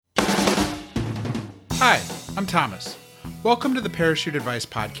Hi, I'm Thomas. Welcome to the Parachute Advice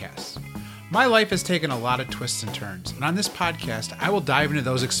Podcast. My life has taken a lot of twists and turns, and on this podcast, I will dive into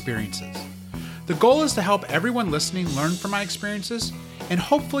those experiences. The goal is to help everyone listening learn from my experiences and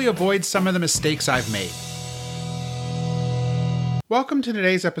hopefully avoid some of the mistakes I've made. Welcome to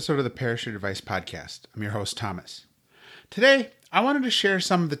today's episode of the Parachute Advice Podcast. I'm your host, Thomas. Today, I wanted to share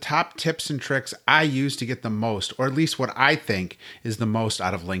some of the top tips and tricks I use to get the most, or at least what I think is the most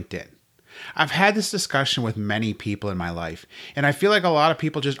out of LinkedIn. I've had this discussion with many people in my life, and I feel like a lot of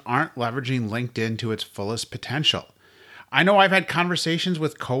people just aren't leveraging LinkedIn to its fullest potential. I know I've had conversations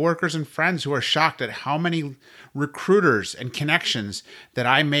with coworkers and friends who are shocked at how many recruiters and connections that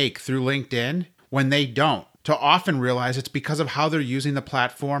I make through LinkedIn when they don't, to often realize it's because of how they're using the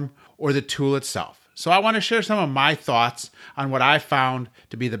platform or the tool itself. So I want to share some of my thoughts on what I found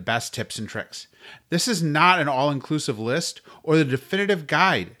to be the best tips and tricks. This is not an all-inclusive list or the definitive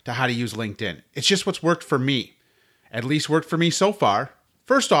guide to how to use LinkedIn. It's just what's worked for me. At least worked for me so far.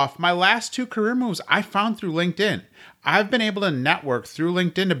 First off, my last two career moves I found through LinkedIn. I've been able to network through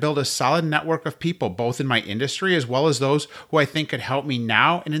LinkedIn to build a solid network of people, both in my industry as well as those who I think could help me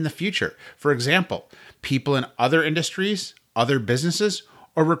now and in the future. For example, people in other industries, other businesses,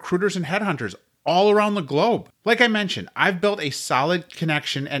 or recruiters and headhunters all around the globe. Like I mentioned, I've built a solid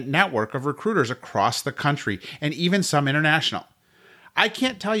connection and network of recruiters across the country and even some international. I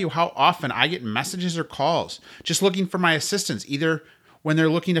can't tell you how often I get messages or calls just looking for my assistance, either when they're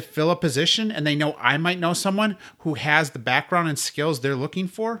looking to fill a position and they know I might know someone who has the background and skills they're looking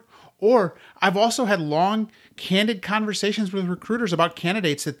for, or I've also had long, candid conversations with recruiters about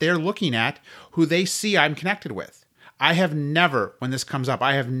candidates that they're looking at who they see I'm connected with. I have never, when this comes up,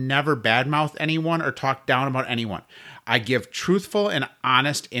 I have never badmouthed anyone or talked down about anyone. I give truthful and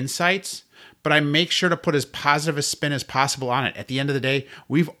honest insights, but I make sure to put as positive a spin as possible on it. At the end of the day,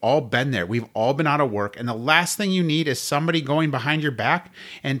 we've all been there. We've all been out of work. And the last thing you need is somebody going behind your back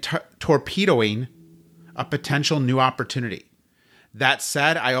and torpedoing a potential new opportunity. That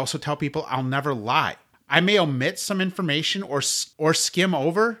said, I also tell people I'll never lie. I may omit some information or skim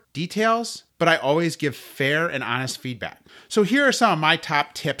over details, but I always give fair and honest feedback. So here are some of my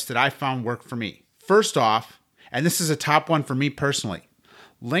top tips that I found work for me. First off, and this is a top one for me personally,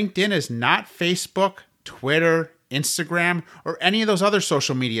 LinkedIn is not Facebook, Twitter, Instagram, or any of those other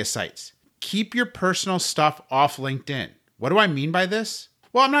social media sites. Keep your personal stuff off LinkedIn. What do I mean by this?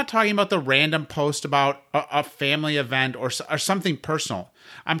 Well, I'm not talking about the random post about a family event or something personal.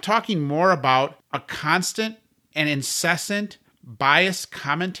 I'm talking more about a constant and incessant biased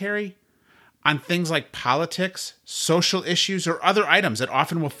commentary on things like politics, social issues, or other items that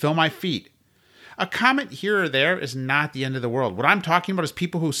often will fill my feed. A comment here or there is not the end of the world. What I'm talking about is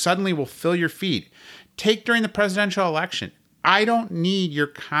people who suddenly will fill your feed. Take during the presidential election. I don't need your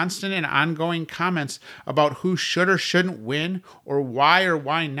constant and ongoing comments about who should or shouldn't win or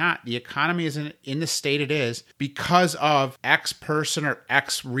why not the economy is in the state it is because of X person or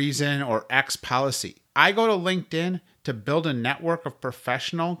X reason or X policy. I go to LinkedIn to build a network of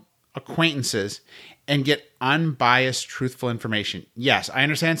professional acquaintances and get unbiased, truthful information. Yes, I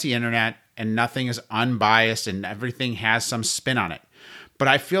understand it's the internet and nothing is unbiased and everything has some spin on it. But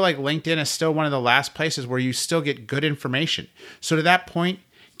I feel like LinkedIn is still one of the last places where you still get good information. So to that point,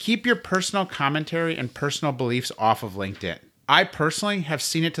 keep your personal commentary and personal beliefs off of LinkedIn. I personally have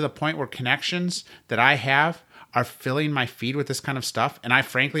seen it to the point where connections that I have are filling my feed with this kind of stuff. And I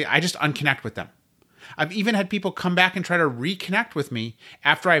just unconnect with them. I've even had people come back and try to reconnect with me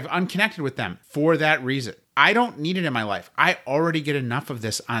after I've unconnected with them for that reason. I don't need it in my life. I already get enough of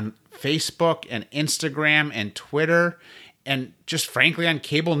this on Facebook and Instagram and Twitter and just frankly on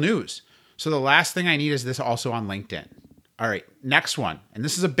cable news. So the last thing I need is this also on LinkedIn. All right, next one. And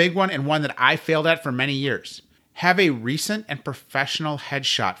this is a big one and one that I failed at for many years. Have a recent and professional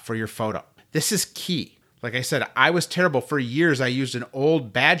headshot for your photo. This is key. Like I said, I was terrible. For years, I used an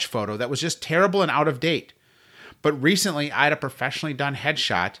old badge photo that was just terrible and out of date. But recently, I had a professionally done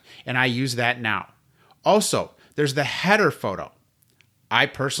headshot, and I use that now. Also, there's the header photo. I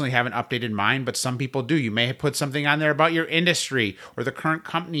personally haven't updated mine, but some people do. You may have put something on there about your industry or the current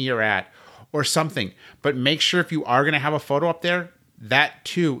company you're at or something. But make sure if you are going to have a photo up there, that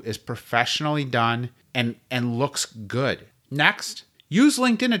too is professionally done and looks good. Next, use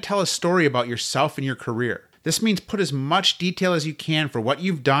LinkedIn to tell a story about yourself and your career. This means put as much detail as you can for what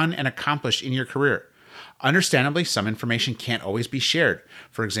you've done and accomplished in your career. Understandably, some information can't always be shared.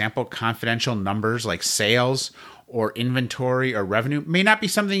 For example, confidential numbers like sales or inventory or revenue may not be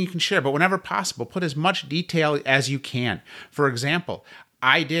something you can share, but whenever possible, put as much detail as you can. For example,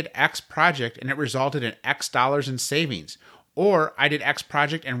 I did X project and it resulted in X dollars in savings. Or I did X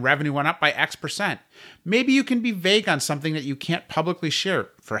project and revenue went up by X%. Maybe you can be vague on something that you can't publicly share.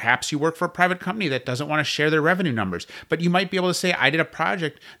 Perhaps you work for a private company that doesn't want to share their revenue numbers, but you might be able to say, I did a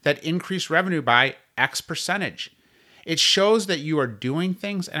project that increased revenue by X percentage. It shows that you are doing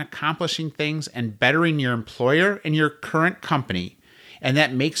things and accomplishing things and bettering your employer and your current company, and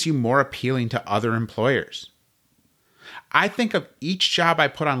that makes you more appealing to other employers. I think of each job I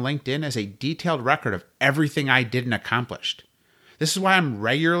put on LinkedIn as a detailed record of everything I did and accomplished. This is why I'm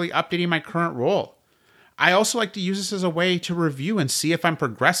regularly updating my current role. I also like to use this as a way to review and see if I'm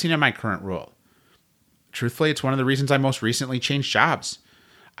progressing in my current role. Truthfully, it's one of the reasons I most recently changed jobs.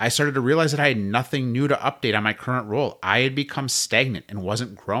 I started to realize that I had nothing new to update on my current role. I had become stagnant and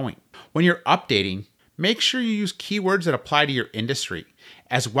wasn't growing. When you're updating, make sure you use keywords that apply to your industry,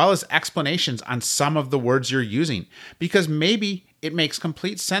 as well as explanations on some of the words you're using, because maybe it makes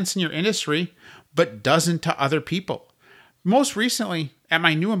complete sense in your industry, but doesn't to other people. Most recently, at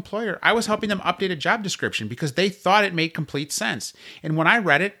my new employer, I was helping them update a job description because they thought it made complete sense. And when I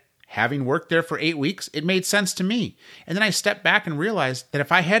read it, having worked there for 8 weeks, it made sense to me. And then I stepped back and realized that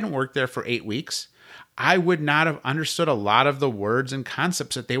if I hadn't worked there for 8 weeks, I would not have understood a lot of the words and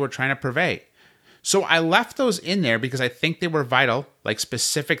concepts that they were trying to purvey. So I left those in there because I think they were vital, like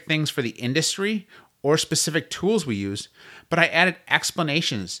specific things for the industry or specific tools we use, but I added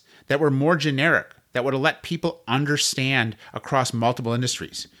explanations that were more generic, that would let people understand across multiple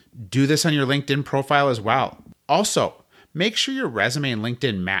industries. Do this on your LinkedIn profile as well. Also, make sure your resume and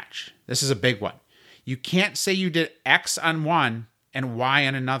LinkedIn match. This is a big one. You can't say you did X on one and Y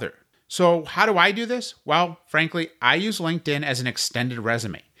on another. So how do I do this? Well, frankly, I use LinkedIn as an extended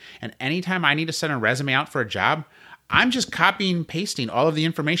resume. And anytime I need to send a resume out for a job, I'm just copying and pasting all of the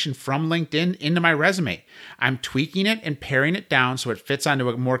information from LinkedIn into my resume. I'm tweaking it and paring it down so it fits onto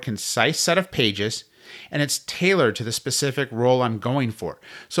a more concise set of pages, and it's tailored to the specific role I'm going for.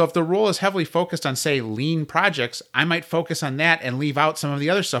 So if the role is heavily focused on, say, lean projects, I might focus on that and leave out some of the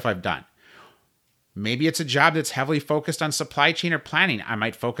other stuff I've done. Maybe it's a job that's heavily focused on supply chain or planning. I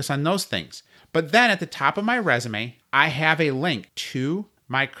might focus on those things. But then at the top of my resume, I have a link to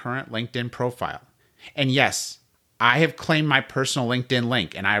my current LinkedIn profile. And yes, I have claimed my personal LinkedIn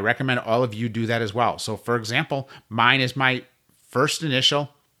link, and I recommend all of you do that as well. So for example, mine is my first initial,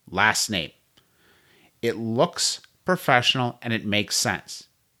 last name. It looks professional and it makes sense.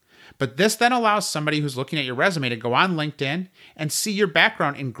 But this then allows somebody who's looking at your resume to go on LinkedIn and see your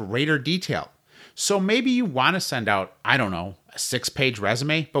background in greater detail. So maybe you want to send out, a 6-page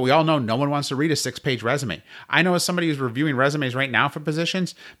resume, but we all know no one wants to read a 6-page resume. I know as somebody who's reviewing resumes right now for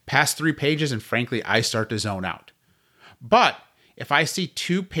positions, past 3 pages, and frankly, I start to zone out. But if I see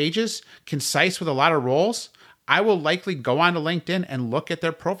 2 pages, concise with a lot of roles, I will likely go onto LinkedIn and look at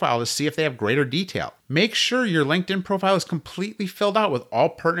their profile to see if they have greater detail. Make sure your LinkedIn profile is completely filled out with all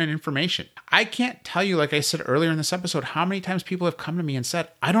pertinent information. I can't tell you, like I said earlier in this episode, how many times people have come to me and said,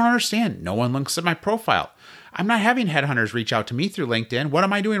 I don't understand. No one looks at my profile. I'm not having headhunters reach out to me through LinkedIn. What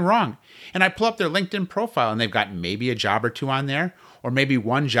am I doing wrong? And I pull up their LinkedIn profile and they've got maybe a job or 2 on there, or maybe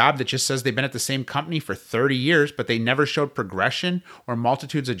one job that just says they've been at the same company for 30 years, but they never showed progression or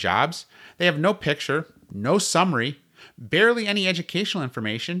multitudes of jobs. They have no picture, no summary, barely any educational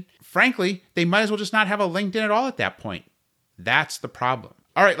information. Frankly, they might as well just not have a LinkedIn at all at that point. That's the problem.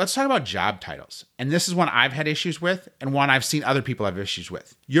 All right, let's talk about job titles. And this is one I've had issues with and one I've seen other people have issues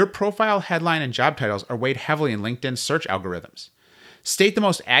with. Your profile headline and job titles are weighed heavily in LinkedIn search algorithms. State the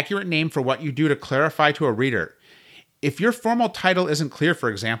most accurate name for what you do to clarify to a reader. If your formal title isn't clear, for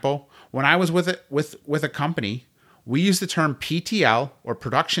example, when I was with a company, we used the term PTL or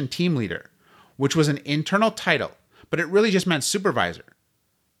production team leader, which was an internal title, but it really just meant supervisor.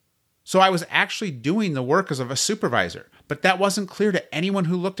 So I was actually doing the work as of a supervisor, but that wasn't clear to anyone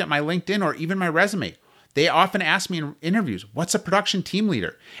who looked at my LinkedIn or even my resume. They often ask me in interviews, what's a production team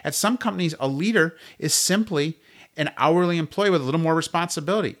leader? At some companies, a leader is simply an hourly employee with a little more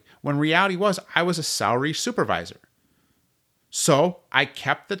responsibility, when reality was I was a salary supervisor. So I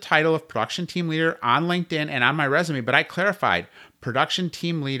kept the title of production team leader on LinkedIn and on my resume, but I clarified production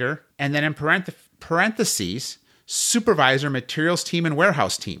team leader and then in parentheses, supervisor, materials team, and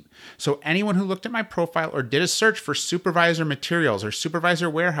warehouse team. So anyone who looked at my profile or did a search for supervisor materials or supervisor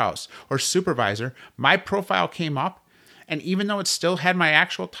warehouse or supervisor, my profile came up. And even though it still had my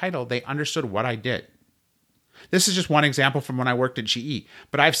actual title, they understood what I did. This is just one example from when I worked at GE,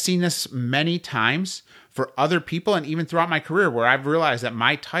 but I've seen this many times for other people and even throughout my career where I've realized that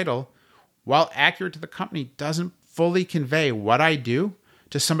my title, while accurate to the company, doesn't fully convey what I do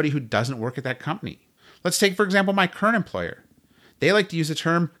to somebody who doesn't work at that company. Let's take, for example, my current employer. They like to use the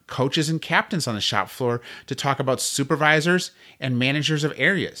term coaches and captains on the shop floor to talk about supervisors and managers of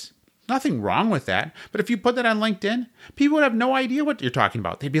areas. Nothing wrong with that, but if you put that on LinkedIn, people would have no idea what you're talking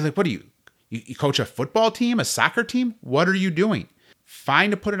about. They'd be like, what do you coach a football team, a soccer team? What are you doing?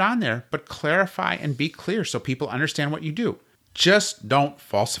 Fine to put it on there, but clarify and be clear so people understand what you do. Just don't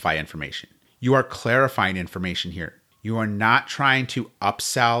falsify information. You are clarifying information here. You are not trying to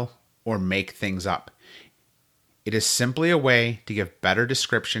upsell or make things up. It is simply a way to give better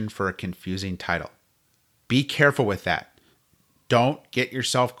description for a confusing title. Be careful with that. Don't get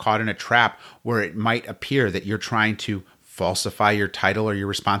yourself caught in a trap where it might appear that you're trying to falsify your title or your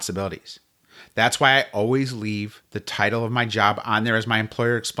responsibilities. That's why I always leave the title of my job on there as my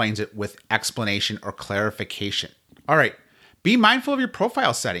employer explains it with explanation or clarification. All right, be mindful of your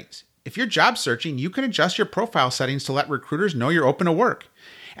profile settings. If you're job searching, you can adjust your profile settings to let recruiters know you're open to work.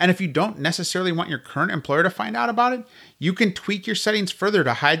 And if you don't necessarily want your current employer to find out about it, you can tweak your settings further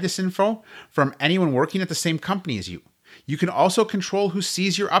to hide this info from anyone working at the same company as you. You can also control who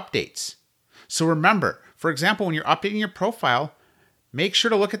sees your updates. So remember, for example, when you're updating your profile, make sure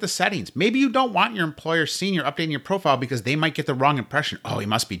to look at the settings. Maybe you don't want your employer seeing you're updating your profile because they might get the wrong impression. Oh, he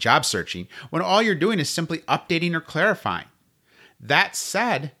must be job searching, when all you're doing is simply updating or clarifying. That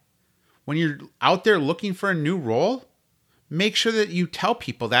said, when you're out there looking for a new role, make sure that you tell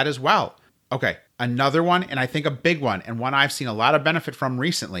people that as well. Okay, another one, and I think a big one, and one I've seen a lot of benefit from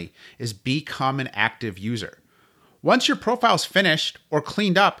recently, is become an active user. Once your profile's finished or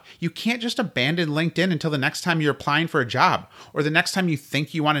cleaned up, you can't just abandon LinkedIn until the next time you're applying for a job or the next time you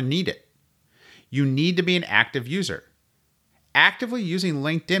think you want to need it. You need to be an active user. Actively using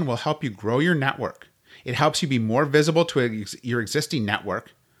LinkedIn will help you grow your network. It helps you be more visible to your existing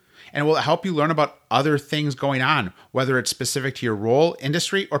network, and it will help you learn about other things going on, whether it's specific to your role,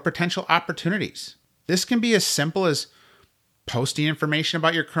 industry, or potential opportunities. This can be as simple as posting information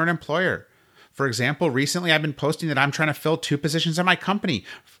about your current employer. For example, recently I've been posting that I'm trying to fill 2 positions at my company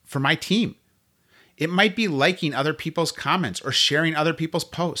for my team. It might be liking other people's comments or sharing other people's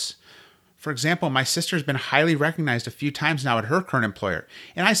posts. For example, my sister's been highly recognized a few times now at her current employer,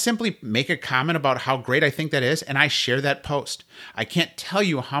 and I simply make a comment about how great I think that is, and I share that post. I can't tell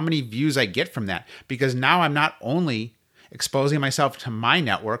you how many views I get from that, because now I'm not only exposing myself to my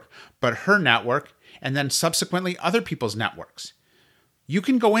network, but her network, and then subsequently other people's networks. You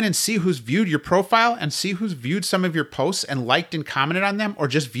can go in and see who's viewed your profile and see who's viewed some of your posts and liked and commented on them or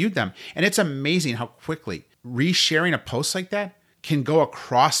just viewed them. And it's amazing how quickly resharing a post like that can go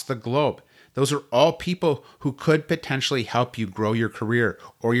across the globe. Those are all people who could potentially help you grow your career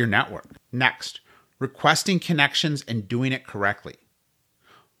or your network. Next, requesting connections and doing it correctly.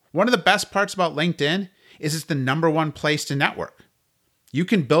 One of the best parts about LinkedIn is it's the #1 place to network. You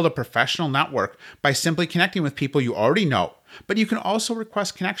can build a professional network by simply connecting with people you already know, but you can also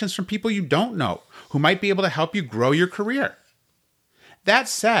request connections from people you don't know who might be able to help you grow your career. That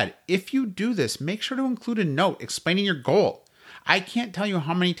said, if you do this, make sure to include a note explaining your goal. I can't tell you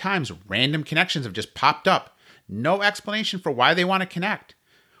how many times random connections have just popped up, no explanation for why they want to connect.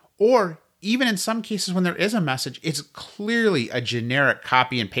 Or even in some cases when there is a message, it's clearly a generic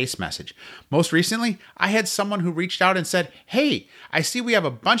copy and paste message. Most recently, I had someone who reached out and said, "Hey, I see we have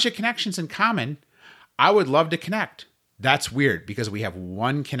a bunch of connections in common. I would love to connect." That's weird because we have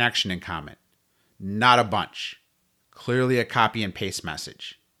one connection in common, not a bunch. Clearly a copy and paste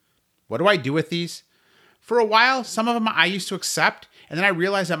message. What do I do with these? For a while, some of them I used to accept, and then I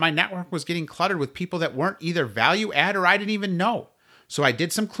realized that my network was getting cluttered with people that weren't either value add or I didn't even know. So I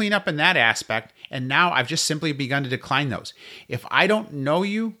did some cleanup in that aspect, and now I've just simply begun to decline those. If I don't know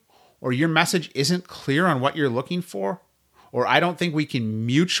you, or your message isn't clear on what you're looking for, or I don't think we can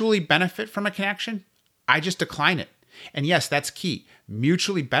mutually benefit from a connection, I just decline it. And yes, that's key,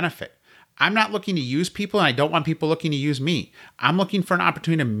 mutually benefit. I'm not looking to use people, and I don't want people looking to use me. I'm looking for an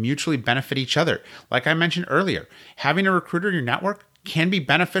opportunity to mutually benefit each other. Like I mentioned earlier, having a recruiter in your network can be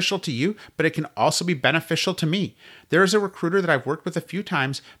beneficial to you, but it can also be beneficial to me. There is a recruiter that I've worked with a few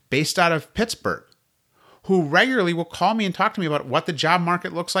times based out of Pittsburgh who regularly will call me and talk to me about what the job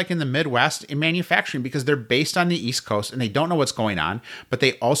market looks like in the Midwest in manufacturing because they're based on the East Coast and they don't know what's going on, but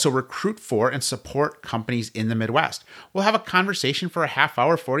they also recruit for and support companies in the Midwest. We'll have a conversation for a half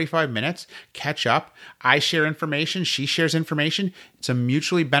hour, 45 minutes, catch up. I share information, she shares information. It's a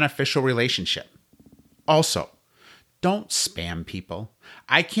mutually beneficial relationship. Also, don't spam people.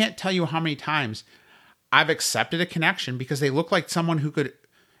 I can't tell you how many times I've accepted a connection because they look like someone who could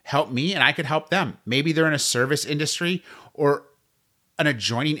help me and I could help them. Maybe they're in a service industry or an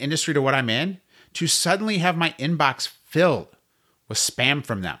adjoining industry to what I'm in, to suddenly have my inbox filled with spam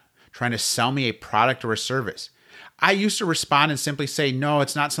from them, trying to sell me a product or a service. I used to respond and simply say, no,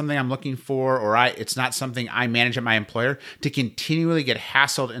 it's not something I'm looking for, or it's not something I manage at my employer, to continually get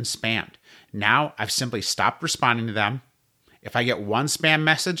hassled and spammed. Now I've simply stopped responding to them. If I get one spam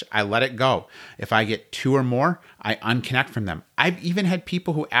message, I let it go. If I get 2 or more, I unconnect from them. I've even had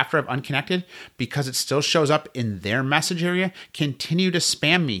people who, after I've unconnected, because it still shows up in their message area, continue to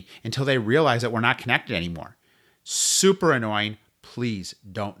spam me until they realize that we're not connected anymore. Super annoying. Please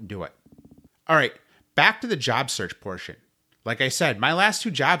don't do it. All right, back to the job search portion. Like I said, my last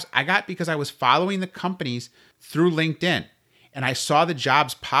 2 jobs I got because I was following the companies through LinkedIn, and I saw the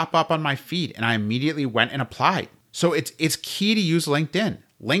jobs pop up on my feed, and I immediately went and applied. So it's key to use LinkedIn.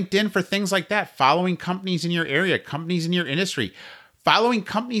 LinkedIn for things like that, following companies in your area, companies in your industry, following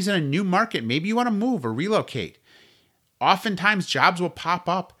companies in a new market. Maybe you want to move or relocate. Oftentimes, jobs will pop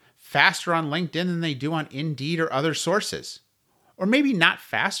up faster on LinkedIn than they do on Indeed or other sources. Or maybe not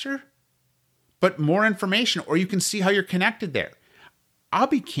faster, but more information, or you can see how you're connected there. I'll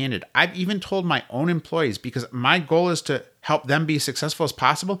be candid. I've even told my own employees, because my goal is to help them be as successful as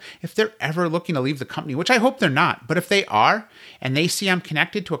possible. If they're ever looking to leave the company, which I hope they're not, but if they are, and they see I'm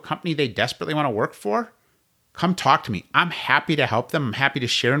connected to a company they desperately want to work for, come talk to me. I'm happy to help them. I'm happy to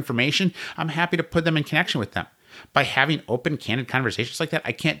share information. I'm happy to put them in connection with them. By having open, candid conversations like that,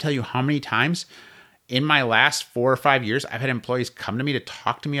 I can't tell you how many times in my last 4 or 5 years, I've had employees come to me to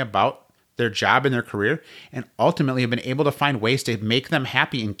talk to me about their job and their career, and ultimately have been able to find ways to make them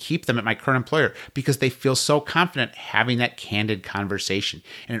happy and keep them at my current employer because they feel so confident having that candid conversation.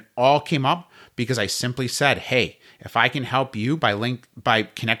 And it all came up because I simply said, hey, if I can help you by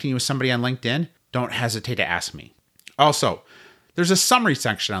connecting you with somebody on LinkedIn, don't hesitate to ask me. Also, there's a summary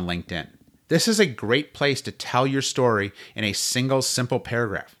section on LinkedIn. This is a great place to tell your story in a single, simple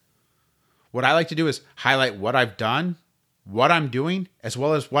paragraph. What I like to do is highlight what I've done, what I'm doing, as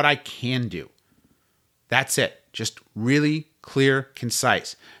well as what I can do. That's it. Just really clear,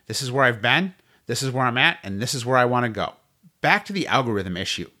 concise. This is where I've been, this is where I'm at, and this is where I want to go. Back to the algorithm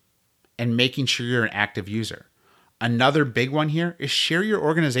issue and making sure you're an active user. Another big one here is share your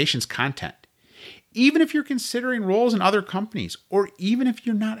organization's content. Even if you're considering roles in other companies, or even if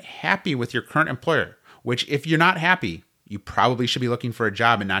you're not happy with your current employer, which if you're not happy, you probably should be looking for a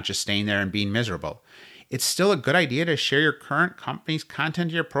job and not just staying there and being miserable. It's still a good idea to share your current company's content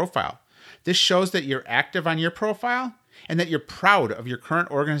to your profile. This shows that you're active on your profile and that you're proud of your current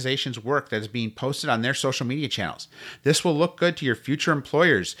organization's work that is being posted on their social media channels. This will look good to your future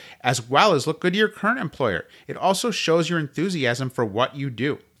employers as well as look good to your current employer. It also shows your enthusiasm for what you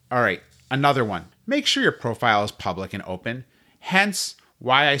do. All right, another one. Make sure your profile is public and open. Hence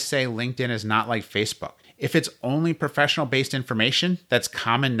why I say LinkedIn is not like Facebook. If it's only professional-based information that's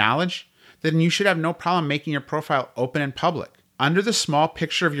common knowledge, then you should have no problem making your profile open and public. Under the small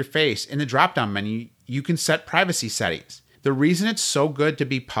picture of your face in the drop-down menu, you can set privacy settings. The reason it's so good to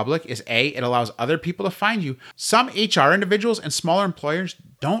be public is A, it allows other people to find you. Some HR individuals and smaller employers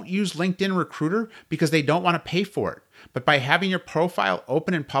don't use LinkedIn Recruiter because they don't want to pay for it. But by having your profile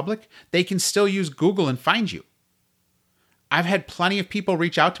open and public, they can still use Google and find you. I've had plenty of people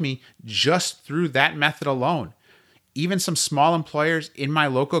reach out to me just through that method alone. Even some small employers in my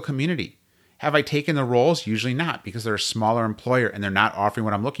local community. Have I taken the roles? Usually not, because they're a smaller employer and they're not offering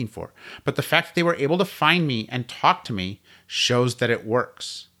what I'm looking for. But the fact that they were able to find me and talk to me shows that it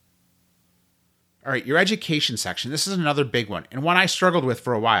works. All right, your education section. This is another big one, and one I struggled with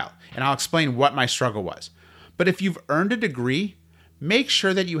for a while, and I'll explain what my struggle was. But if you've earned a degree, make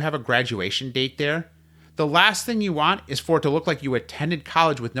sure that you have a graduation date there. The last thing you want is for it to look like you attended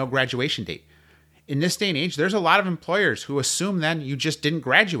college with no graduation date. In this day and age, there's a lot of employers who assume then you just didn't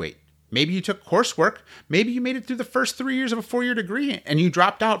graduate. Maybe you took coursework. Maybe you made it through the first 3 years of a 4-year degree and you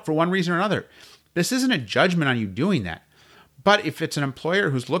dropped out for one reason or another. This isn't a judgment on you doing that. But if it's an employer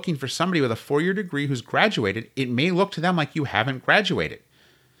who's looking for somebody with a 4-year degree who's graduated, it may look to them like you haven't graduated.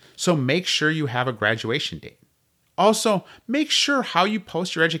 So make sure you have a graduation date. Also, make sure how you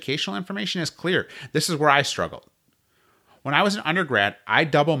post your educational information is clear. This is where I struggled. When I was an undergrad, I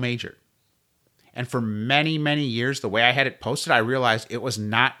double majored. And for many, many years, the way I had it posted, I realized it was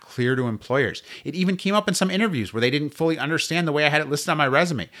not clear to employers. It even came up in some interviews where they didn't fully understand the way I had it listed on my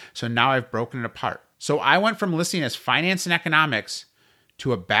resume. So now I've broken it apart. So I went from listing as finance and economics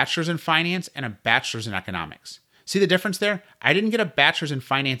to a bachelor's in finance and a bachelor's in economics. See the difference there? I didn't get a bachelor's in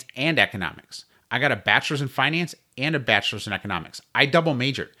finance and economics. I got a bachelor's in finance and a bachelor's in economics. I double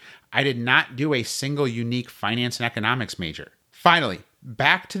majored. I did not do a single unique finance and economics major. Finally,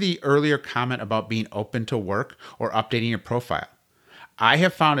 back to the earlier comment about being open to work or updating your profile. I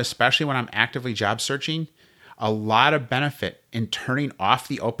have found, especially when I'm actively job searching, a lot of benefit in turning off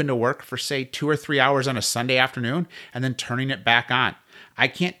the open to work for, say, 2 or 3 hours on a Sunday afternoon and then turning it back on. I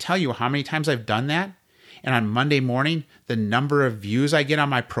can't tell you how many times I've done that. And on Monday morning, the number of views I get on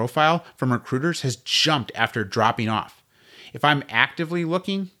my profile from recruiters has jumped after dropping off. If I'm actively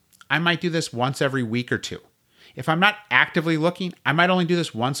looking, I might do this once every week or two. If I'm not actively looking, I might only do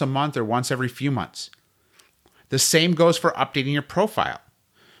this once a month or once every few months. The same goes for updating your profile.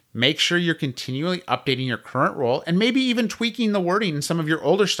 Make sure you're continually updating your current role and maybe even tweaking the wording in some of your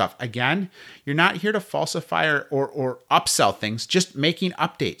older stuff. Again, you're not here to falsify or upsell things, just making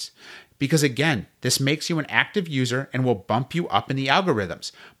updates. Because again, this makes you an active user and will bump you up in the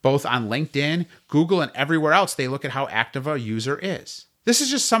algorithms. Both on LinkedIn, Google, and everywhere else, they look at how active a user is. This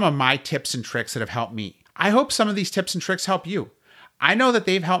is just some of my tips and tricks that have helped me. I hope some of these tips and tricks help you. I know that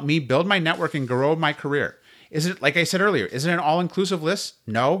they've helped me build my network and grow my career. Is it, like I said earlier, is it an all-inclusive list?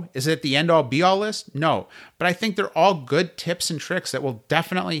 No. Is it the end-all be-all list? No. But I think they're all good tips and tricks that will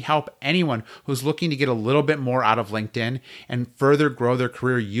definitely help anyone who's looking to get a little bit more out of LinkedIn and further grow their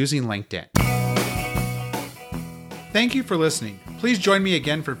career using LinkedIn. Thank you for listening. Please join me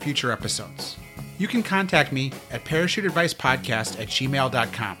again for future episodes. You can contact me at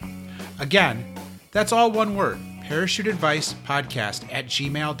parachuteadvicepodcast@gmail.com. Again, that's all one word,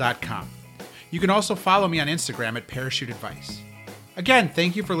 parachuteadvicepodcast@gmail.com. You can also follow me on Instagram at Parachute Advice. Again,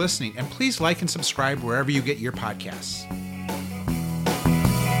 thank you for listening, and please like and subscribe wherever you get your podcasts.